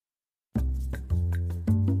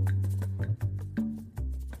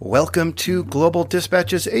Welcome to Global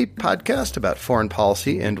Dispatches, a podcast about foreign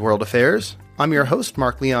policy and world affairs. I'm your host,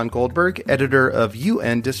 Mark Leon Goldberg, editor of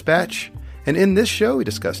UN Dispatch. And in this show, we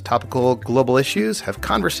discuss topical global issues, have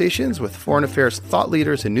conversations with foreign affairs thought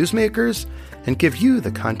leaders and newsmakers, and give you the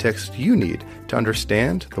context you need to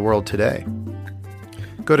understand the world today.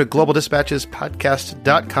 Go to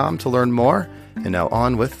globaldispatchespodcast.com to learn more. And now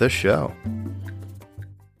on with the show.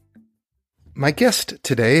 My guest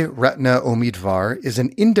today, Ratna Umidvar, is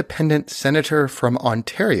an independent senator from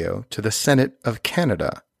Ontario to the Senate of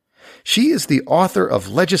Canada. She is the author of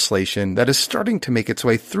legislation that is starting to make its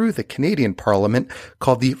way through the Canadian Parliament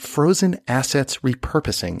called the Frozen Assets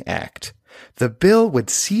Repurposing Act. The bill would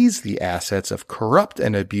seize the assets of corrupt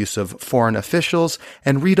and abusive foreign officials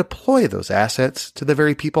and redeploy those assets to the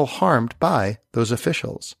very people harmed by those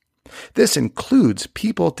officials. This includes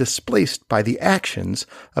people displaced by the actions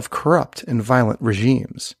of corrupt and violent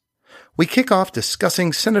regimes. We kick off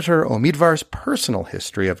discussing Senator Umidvar's personal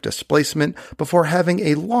history of displacement before having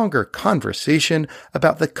a longer conversation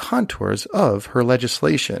about the contours of her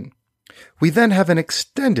legislation. We then have an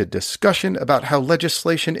extended discussion about how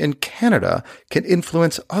legislation in Canada can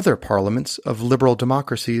influence other parliaments of liberal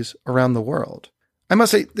democracies around the world. I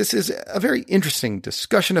must say, this is a very interesting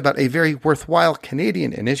discussion about a very worthwhile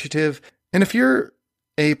Canadian initiative. And if you're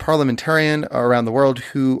a parliamentarian around the world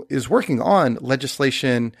who is working on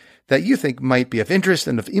legislation that you think might be of interest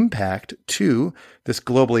and of impact to this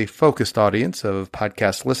globally focused audience of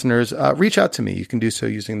podcast listeners, reach out to me. You can do so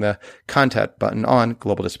using the contact button on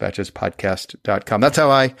globaldispatchespodcast.com. That's how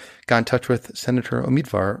I got in touch with Senator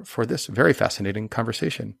Umidvar for this very fascinating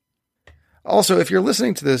conversation. Also, if you're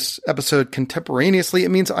listening to this episode contemporaneously, it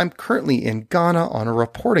means I'm currently in Ghana on a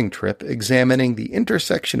reporting trip examining the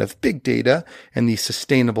intersection of big data and the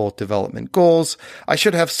Sustainable Development Goals. I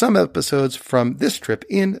should have some episodes from this trip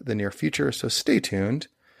in the near future, so stay tuned.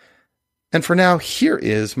 And for now, here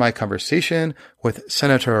is my conversation with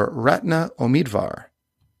Senator Ratna Umidvar.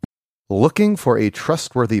 Looking for a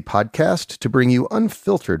trustworthy podcast to bring you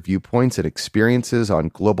unfiltered viewpoints and experiences on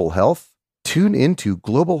global health? Tune into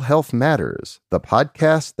Global Health Matters, the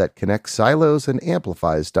podcast that connects silos and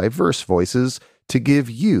amplifies diverse voices to give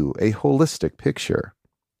you a holistic picture.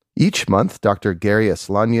 Each month, Dr. Gary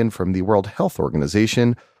Aslanyan from the World Health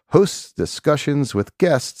Organization hosts discussions with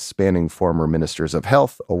guests spanning former ministers of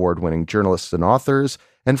health, award-winning journalists and authors,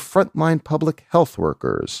 and frontline public health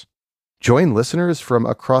workers. Join listeners from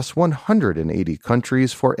across 180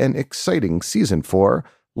 countries for an exciting Season 4,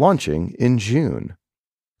 launching in June.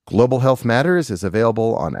 Global Health Matters is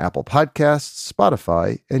available on Apple Podcasts,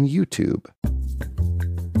 Spotify, and YouTube.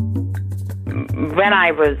 When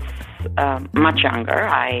I was much younger,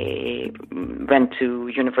 I went to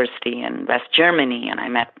university in West Germany, and I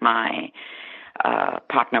met my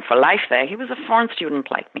partner for life there. He was a foreign student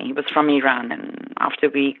like me. He was from Iran, and after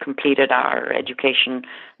we completed our education,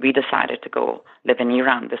 we decided to go live in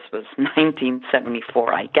Iran. This was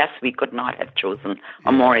 1974. I guess we could not have chosen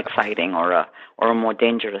a more exciting or a more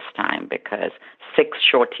dangerous time, because 6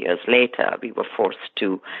 short years later, we were forced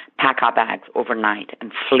to pack our bags overnight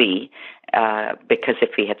and flee, because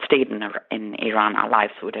if we had stayed in Iran, our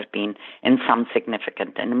lives would have been in some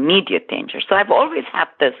significant and immediate danger. So I've always had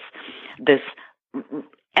this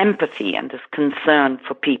empathy and this concern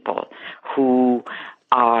for people who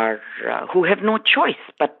have no choice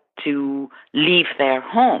but to leave their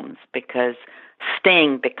homes, because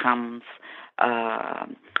staying becomes a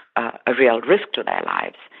real risk to their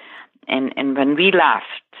lives. And when we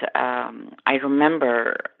left, I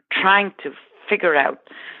remember trying to figure out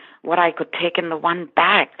what I could take in the one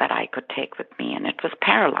bag that I could take with me, and it was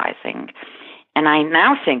paralyzing. And I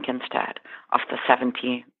now think instead of the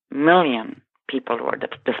 70 million people who are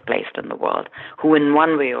displaced in the world, who in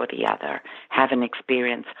one way or the other have an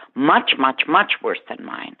experience much, much, much worse than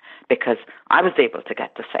mine, because I was able to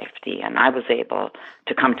get to safety, and I was able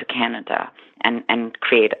to come to Canada and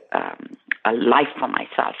create a life for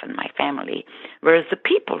myself and my family, whereas the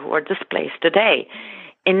people who are displaced today,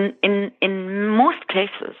 in most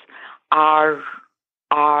cases, are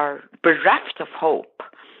bereft of hope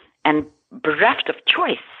and bereft of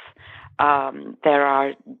choice. There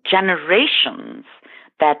are generations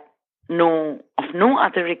that know of no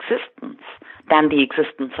other existence than the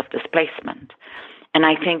existence of displacement. And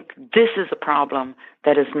I think this is a problem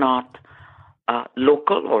that is not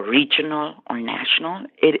local or regional or national.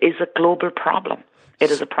 It is a global problem.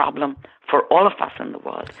 It is a problem for all of us in the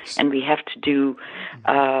world, and we have to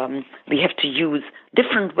use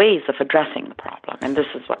different ways of addressing the problem. And this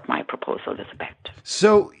is what my proposal is about.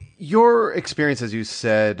 So your experience, as you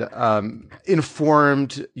said,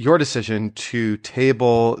 informed your decision to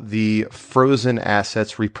table the Frozen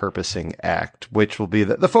Assets Repurposing Act, which will be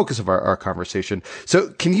the focus of our conversation.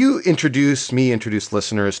 So can you introduce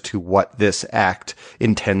listeners to what this act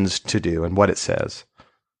intends to do and what it says?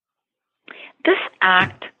 This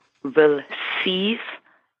act will seize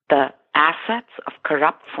the assets of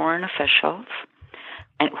corrupt foreign officials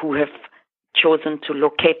and who have chosen to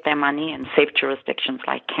locate their money in safe jurisdictions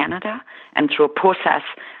like Canada, and through a process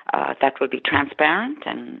that will be transparent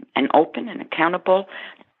and open and accountable,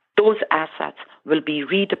 those assets will be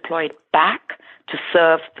redeployed back to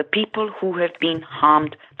serve the people who have been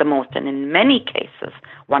harmed the most. And in many cases,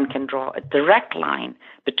 one can draw a direct line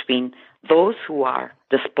between those who are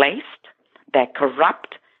displaced, their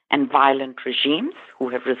corrupt and violent regimes who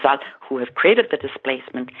have created the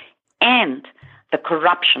displacement, and the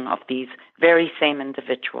corruption of these very same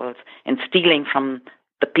individuals in stealing from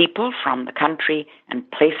the people, from the country, and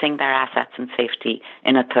placing their assets in safety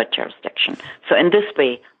in a third jurisdiction. So in this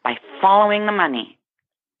way, by following the money,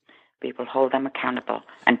 we will hold them accountable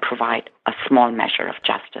and provide a small measure of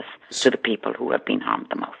justice to the people who have been harmed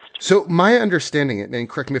the most. So my understanding, and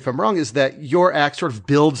correct me if I'm wrong, is that your act sort of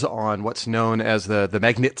builds on what's known as the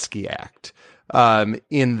Magnitsky Act,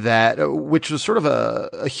 in that, which was sort of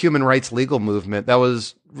a human rights legal movement that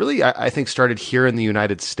was really, I think, started here in the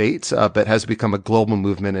United States, but has become a global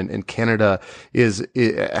movement. And Canada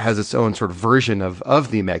has its own sort of version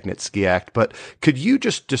of the Magnitsky Act. But could you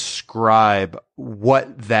just describe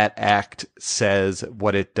what that act says,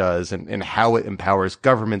 what it does, and how it empowers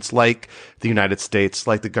governments like the United States,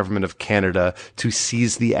 like the government of Canada, to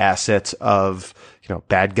seize the assets of,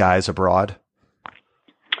 bad guys abroad?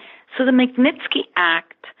 So the Magnitsky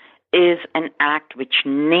Act is an act which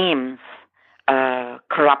names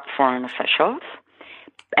corrupt foreign officials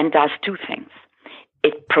and does two things.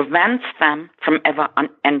 It prevents them from ever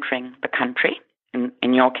entering the country.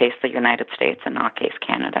 In your case, the United States, in our case,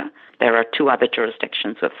 Canada. There are two other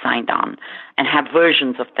jurisdictions who have signed on and have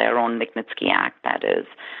versions of their own Magnitsky Act, that is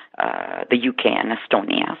the UK and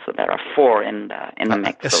Estonia. So there are four in the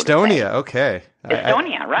mix. Estonia, okay.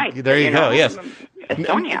 Estonia, right. There you go, yes.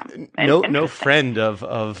 Estonia. No friend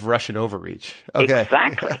of Russian overreach. Okay.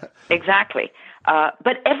 Exactly.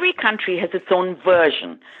 But every country has its own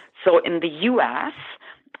version. So in the U.S.,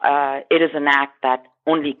 it is an act that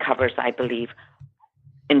only covers, I believe,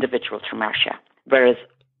 individuals from Russia, whereas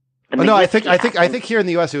I think here in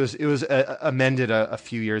the U.S. it was amended a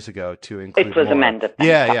few years ago to include. It was more. amended.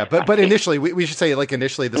 Yeah. But initially, we should say,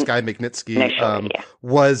 initially, this guy Magnitsky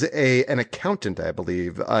was an accountant, I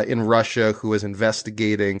believe, in Russia, who was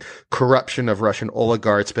investigating corruption of Russian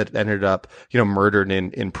oligarchs, but ended up, murdered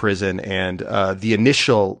in prison. And the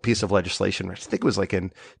initial piece of legislation, which I think was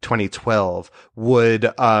in 2012, would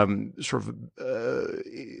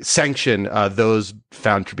sanction those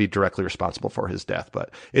found to be directly responsible for his death.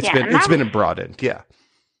 But it's been broadened, yeah.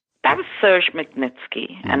 That was Serge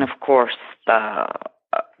Magnitsky, and of course the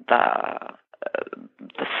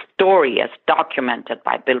story as documented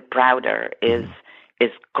by Bill Browder is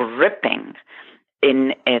gripping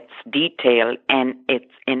in its detail, and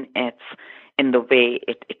in the way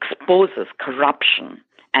it exposes corruption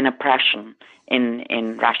and oppression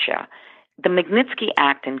in Russia. The Magnitsky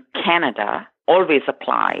Act in Canada always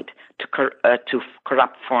applied to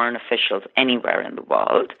corrupt foreign officials anywhere in the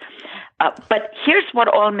world. But here's what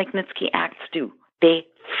all Magnitsky Acts do. They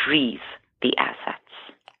freeze the assets.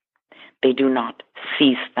 They do not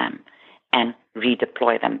seize them and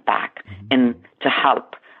redeploy them back to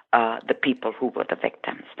help the people who were the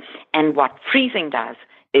victims. And what freezing does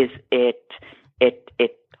is it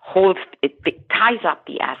ties up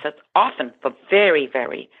the assets, often for very,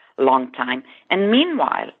 very long time. And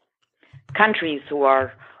meanwhile, countries who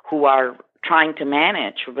are trying to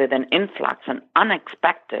manage with an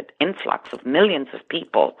unexpected influx of millions of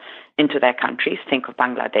people into their countries. Think of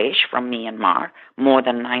Bangladesh from Myanmar. More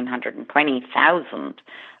than 920,000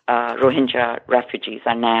 Rohingya refugees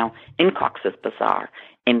are now in Cox's Bazar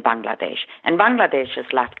in Bangladesh. And Bangladesh is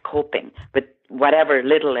left coping with whatever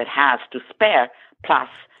little it has to spare, plus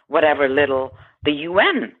whatever little the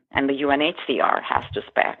UN and the UNHCR has to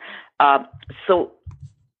spare. So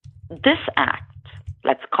this act,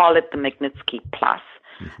 let's call it the Magnitsky Plus,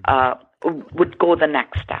 would go the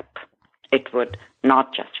next step. It would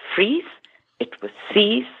not just freeze, it would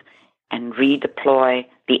seize and redeploy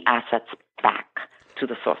the assets back to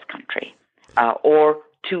the source country, or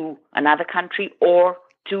to another country, or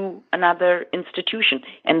to another institution.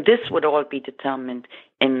 And this would all be determined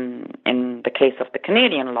in the case of the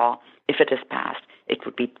Canadian law, if it is passed, it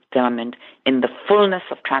would be determined in the fullness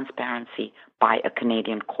of transparency by a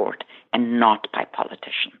Canadian court and not by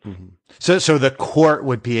politicians. Mm-hmm. So the court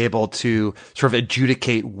would be able to sort of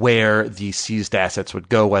adjudicate where the seized assets would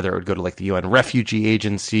go, whether it would go to like the UN Refugee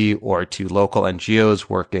Agency or to local NGOs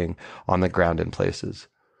working on the ground in places.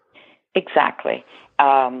 Exactly.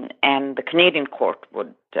 And the Canadian court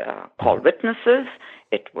would call witnesses,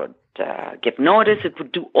 it would give notice, it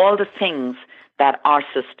would do all the things that our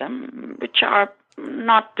system, which are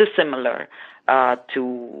not dissimilar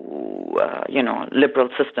to liberal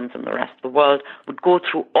systems in the rest of the world, would go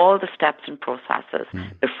through all the steps and processes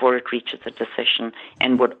before it reaches a decision,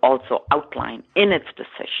 and would also outline in its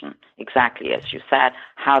decision, exactly as you said,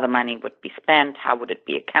 how the money would be spent, how would it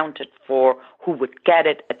be accounted for, who would get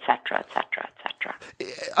it, etc., etc., etc.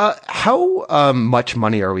 How much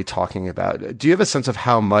money are we talking about? Do you have a sense of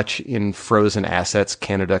how much in frozen assets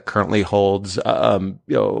Canada currently holds,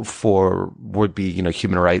 for would-be,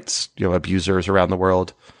 human rights, abusers around the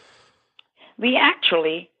world? We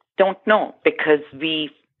actually don't know, because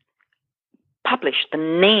we publish the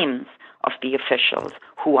names of the officials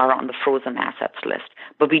who are on the frozen assets list,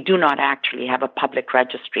 but we do not actually have a public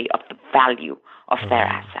registry of the value of their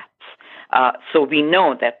assets. So we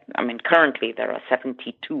know that, currently there are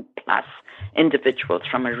 72 plus individuals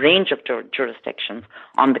from a range of jurisdictions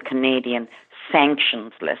on the Canadian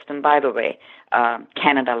sanctions list. And by the way,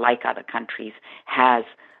 Canada, like other countries, has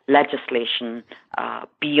legislation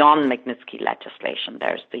beyond Magnitsky legislation.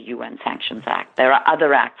 There's the UN Sanctions Act. There are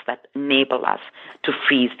other acts that enable us to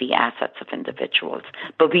freeze the assets of individuals.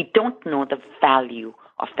 But we don't know the value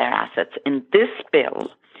of their assets. In this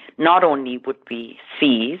bill, not only would we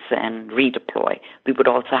seize and redeploy, we would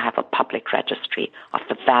also have a public registry of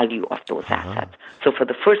the value of those assets. So for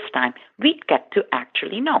the first time, we'd get to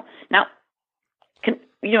actually know. Now,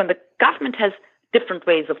 the government has different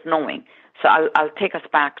ways of knowing. So I'll take us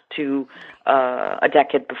back to a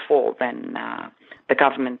decade before, when the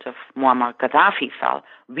government of Muammar Gaddafi fell.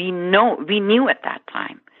 We knew at that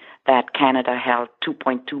time that Canada held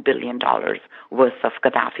 $2.2 billion worth of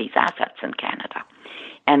Gaddafi's assets in Canada.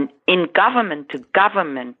 And in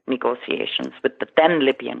government-to-government negotiations with the then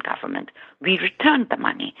Libyan government, we returned the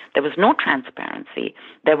money. There was no transparency.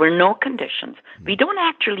 There were no conditions. We don't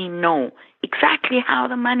actually know exactly how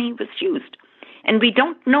the money was used. And we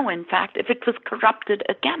don't know, in fact, if it was corrupted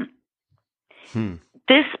again.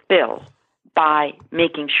 This bill, by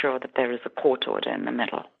making sure that there is a court order in the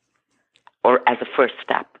middle, or as a first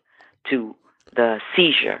step to the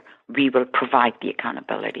seizure, we will provide the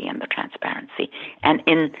accountability and the transparency. And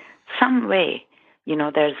in some way,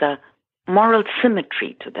 there's a moral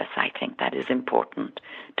symmetry to this, I think, that is important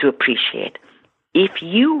to appreciate. If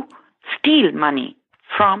you steal money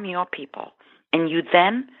from your people and you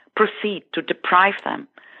then proceed to deprive them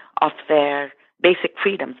of their basic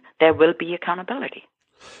freedoms, there will be accountability.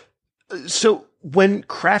 So when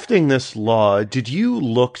crafting this law, did you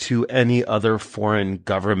look to any other foreign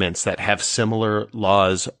governments that have similar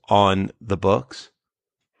laws on the books?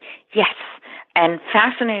 Yes. And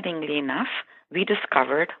fascinatingly enough, we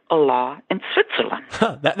discovered a law in Switzerland.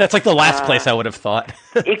 That's like the last place I would have thought.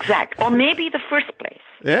 Exactly. Or maybe the first place.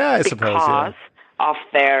 Yeah, I suppose. Because of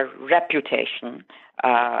their reputation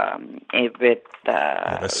with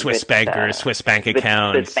the Swiss bankers, Swiss bank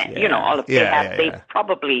accounts, all of they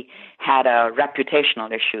probably had a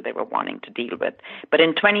reputational issue they were wanting to deal with. But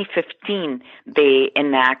in 2015, they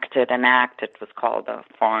enacted an act. It was called the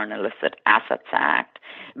Foreign Illicit Assets Act,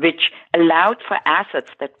 which allowed for assets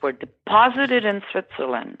that were deposited in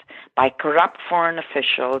Switzerland by corrupt foreign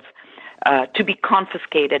officials to be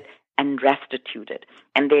confiscated and restituted.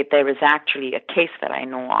 And there is actually a case that I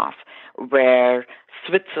know of where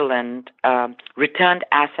Switzerland returned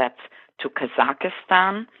assets to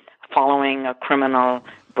Kazakhstan following a criminal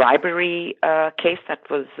bribery case that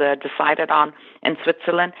was decided on in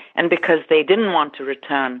Switzerland. And because they didn't want to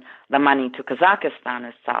return the money to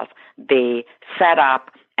Kazakhstan itself, they set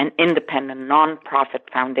up an independent non-profit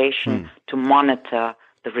foundation to monitor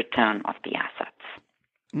the return of the assets.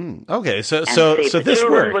 Okay, so the this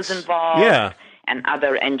works. Was involved, and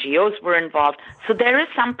other NGOs were involved. So there is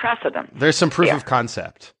some precedent. There's some proof of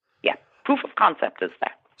concept. Yeah, proof of concept is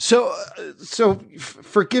there. So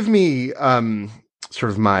forgive me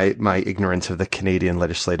sort of my ignorance of the Canadian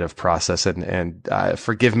legislative process, and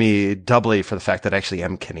forgive me doubly for the fact that I actually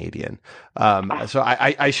am Canadian. So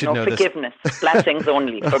I should know forgiveness, blessings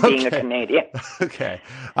only for being a Canadian. Okay,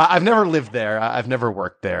 I've never lived there, I've never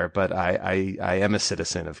worked there, but I am a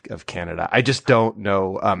citizen of Canada. I just don't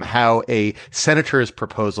know how a senator's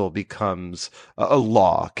proposal becomes a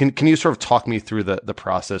law. Can you sort of talk me through the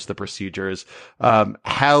process, the procedures?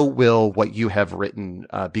 How will what you have written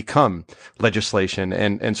become legislation?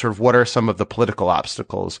 And sort of what are some of the political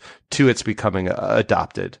obstacles to its becoming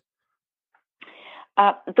adopted?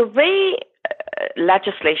 The way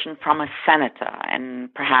legislation from a senator,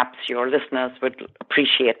 and perhaps your listeners would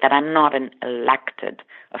appreciate that I'm not an elected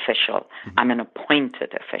official, I'm an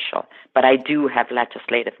appointed official, but I do have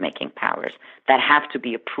legislative making powers that have to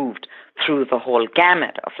be approved through the whole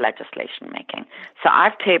gamut of legislation making. So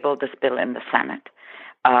I've tabled this bill in the Senate.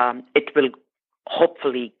 It will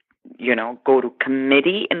hopefully go to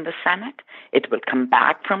committee in the Senate. It will come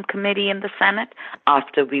back from committee in the Senate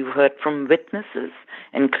after we've heard from witnesses,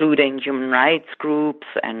 including human rights groups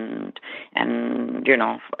and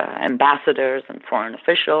ambassadors and foreign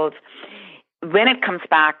officials. When it comes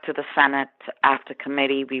back to the Senate after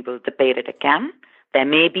committee, we will debate it again. There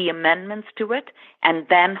may be amendments to it, and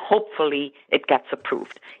then hopefully it gets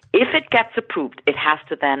approved. If it gets approved, it has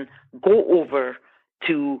to then go over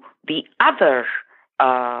to the other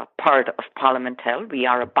part of Parliament Hill. We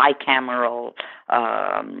are a bicameral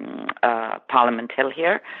Parliament Hill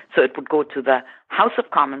here. So it would go to the House of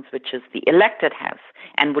Commons, which is the elected house,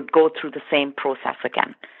 and would go through the same process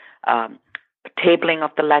again. Tabling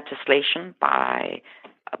of the legislation by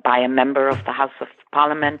a member of the House of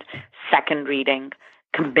Parliament, second reading,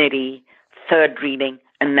 committee, third reading,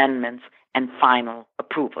 amendments, and final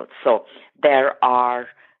approval. So there are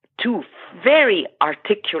two very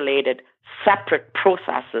articulated separate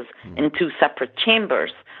processes in two separate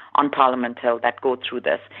chambers on Parliament Hill that go through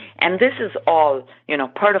this. And this is all,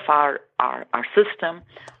 part of our system,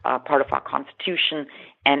 part of our Constitution,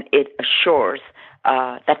 and it assures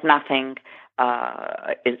that nothing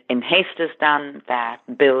in haste is done, that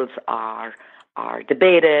bills are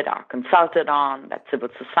debated, are consulted on, that civil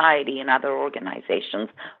society and other organizations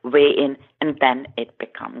weigh in, and then it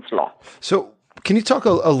becomes law. So can you talk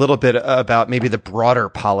a little bit about maybe the broader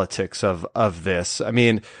politics of this? I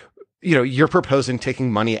mean, you're proposing taking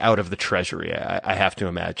money out of the Treasury, I have to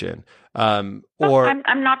imagine. I'm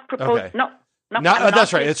not proposing. Okay. No,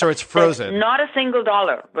 that's right. So it's frozen. Not a single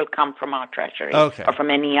dollar will come from our Treasury or from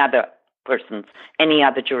any other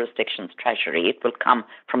jurisdiction's treasury. It will come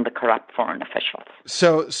from the corrupt foreign officials.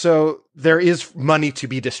 So there is money to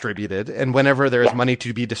be distributed, and whenever there is money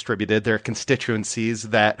to be distributed, there are constituencies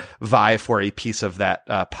that vie for a piece of that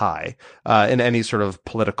pie in any sort of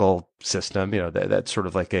political system. That's sort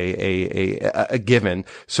of like a given.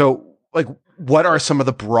 So, like, what are some of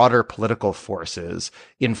the broader political forces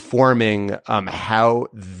informing how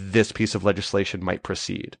this piece of legislation might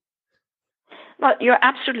proceed? Well, you're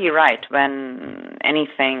absolutely right. When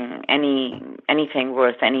anything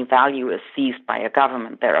worth any value is seized by a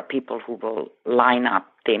government, there are people who will line up.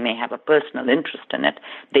 They may have a personal interest in it.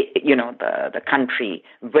 The country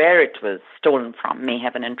where it was stolen from may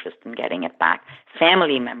have an interest in getting it back.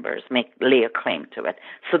 Family members may lay a claim to it.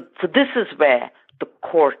 So this is where the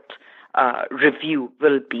court review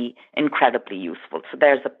will be incredibly useful. So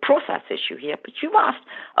there's a process issue here, but you've asked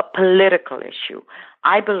a political issue.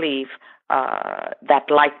 I believe that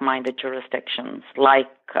like-minded jurisdictions, like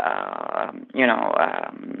the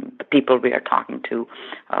people we are talking to,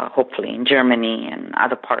 hopefully in Germany and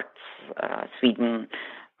other parts, Sweden,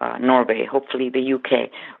 Norway, hopefully the UK,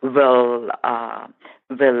 will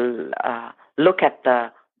look at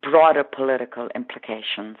the broader political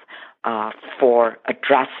implications for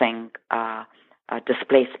addressing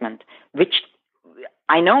displacement, which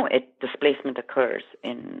I know displacement occurs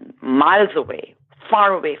in miles away,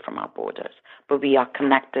 far away from our borders, but we are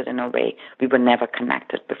connected in a way we were never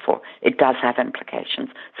connected before. It does have implications.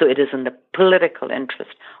 So it is in the political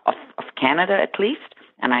interest of Canada, at least,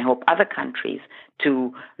 and I hope other countries,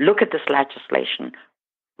 to look at this legislation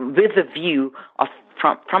with a view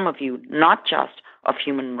from a view not just of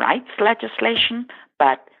human rights legislation,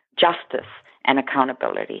 but justice and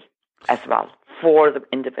accountability as well for the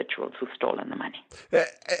individuals who've stolen the money.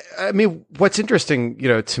 I mean, what's interesting,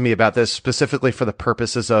 to me about this, specifically for the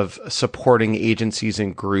purposes of supporting agencies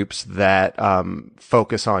and groups that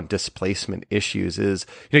focus on displacement issues, is,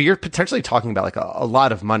 you're potentially talking about like a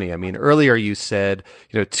lot of money. I mean, earlier you said,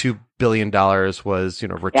 $2 billion was,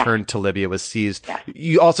 returned to Libya, was seized. Yeah.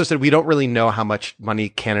 You also said we don't really know how much money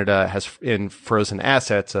Canada has in frozen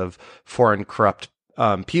assets of foreign corrupt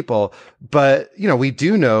people. But, we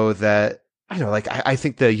do know that, like I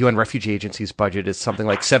think the UN Refugee Agency's budget is something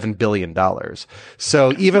like $7 billion.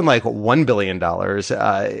 So even like $1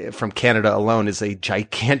 billion from Canada alone is a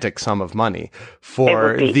gigantic sum of money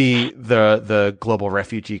for the global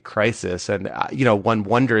refugee crisis. And, one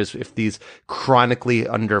wonders if these chronically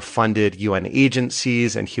underfunded UN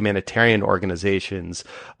agencies and humanitarian organizations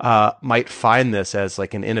might find this as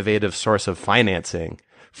like an innovative source of financing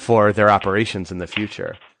for their operations in the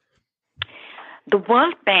future. The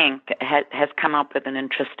World Bank has come up with an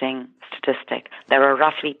interesting statistic. There are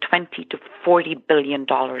roughly $20 to $40 billion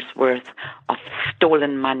worth of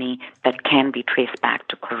stolen money that can be traced back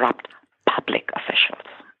to corrupt public officials.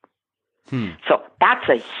 So that's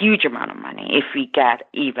a huge amount of money. If we get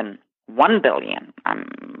even $1 billion,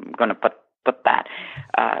 I'm going to put that,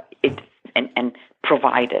 and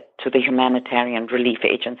provide it to the humanitarian relief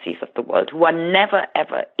agencies of the world, who are never,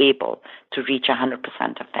 ever able to reach 100%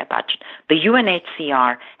 of their budget. The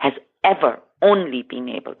UNHCR has ever only been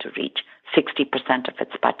able to reach 60% of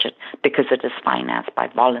its budget because it is financed by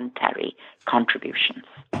voluntary contributions.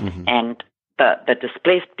 Mm-hmm. And the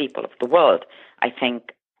displaced people of the world, I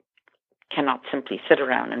think, cannot simply sit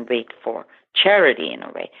around and wait for charity in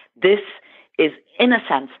a way. This is, in a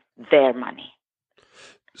sense, their money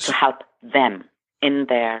to help them in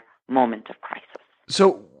their moment of crisis.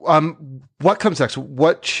 So what comes next?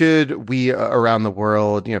 What should we around the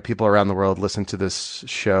world, people around the world listen to this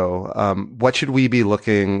show? What should we be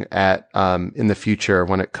looking at in the future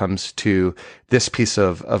when it comes to this piece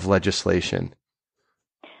of legislation?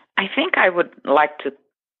 I think I would like to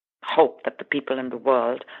hope that the people in the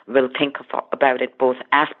world will think about it both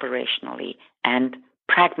aspirationally and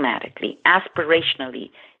pragmatically.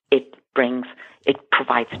 Aspirationally, it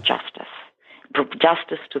provides justice.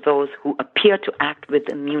 Justice to those who appear to act with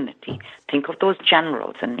immunity. Think of those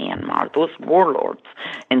generals in Myanmar, those warlords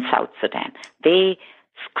in South Sudan. They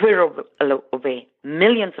squirrel away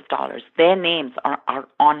millions of dollars. Their names are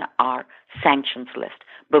on our sanctions list,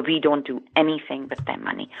 but we don't do anything with their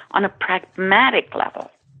money. On a pragmatic level,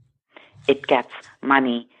 it gets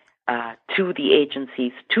money to the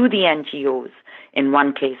agencies, to the NGOs. In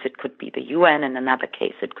one case, it could be the UN. In another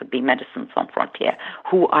case, it could be Médecins Sans Frontières,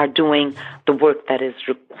 who are doing the work that is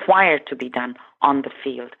required to be done on the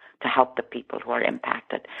field to help the people who are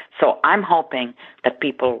impacted. So I'm hoping that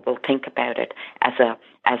people will think about it as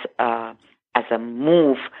a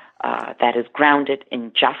move that is grounded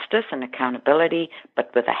in justice and accountability,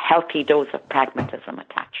 but with a healthy dose of pragmatism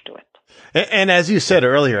attached to it. And as you said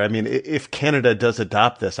earlier, I mean, if Canada does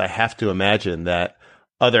adopt this, I have to imagine that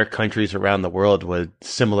other countries around the world would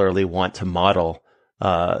similarly want to model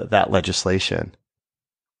that legislation.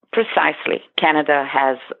 Precisely. Canada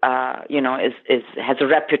has, has a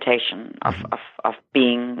reputation of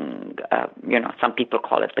being, some people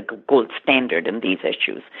call it the gold standard in these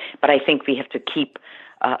issues. But I think we have to keep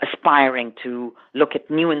aspiring to look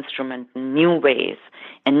at new instruments, new ways,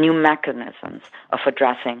 and new mechanisms of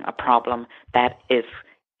addressing a problem that is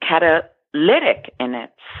catalytic in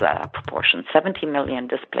its proportion. 70 million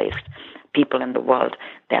displaced people in the world.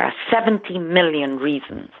 There are 70 million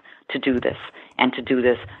reasons to do this, and to do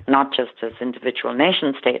this not just as individual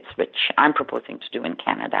nation states, which I'm proposing to do in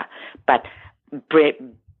Canada, but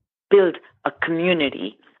build a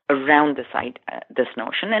community around this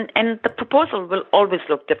notion. And the proposal will always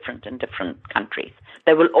look different in different countries.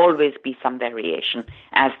 There will always be some variation,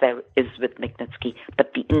 as there is with Magnitsky,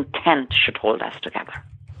 but the intent should hold us together.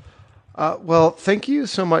 Well, thank you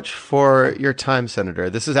so much for your time, Senator.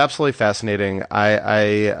 This is absolutely fascinating.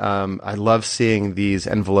 I love seeing these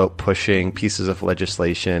envelope pushing pieces of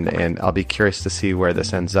legislation, and I'll be curious to see where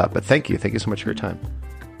this ends up. But thank you so much for your time.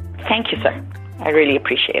 Thank you, sir. I really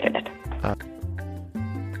appreciated it.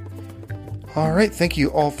 All right. Thank you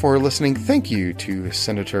all for listening. Thank you to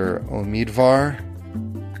Senator Omidyvar.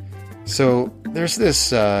 So there's this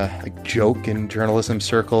joke in journalism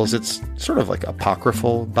circles. It's sort of like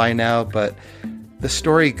apocryphal by now, but the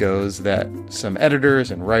story goes that some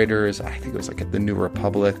editors and writers, I think it was like at the New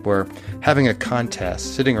Republic, were having a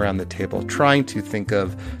contest, sitting around the table, trying to think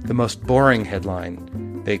of the most boring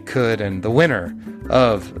headline they could, and the winner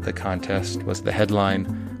of the contest was the headline,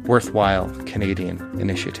 "Worthwhile Canadian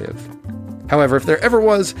Initiative." However, if there ever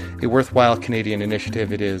was a worthwhile Canadian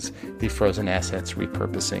initiative, it is the Frozen Assets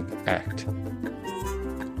Repurposing Act.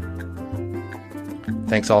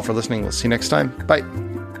 Thanks all for listening. We'll see you next time. Bye.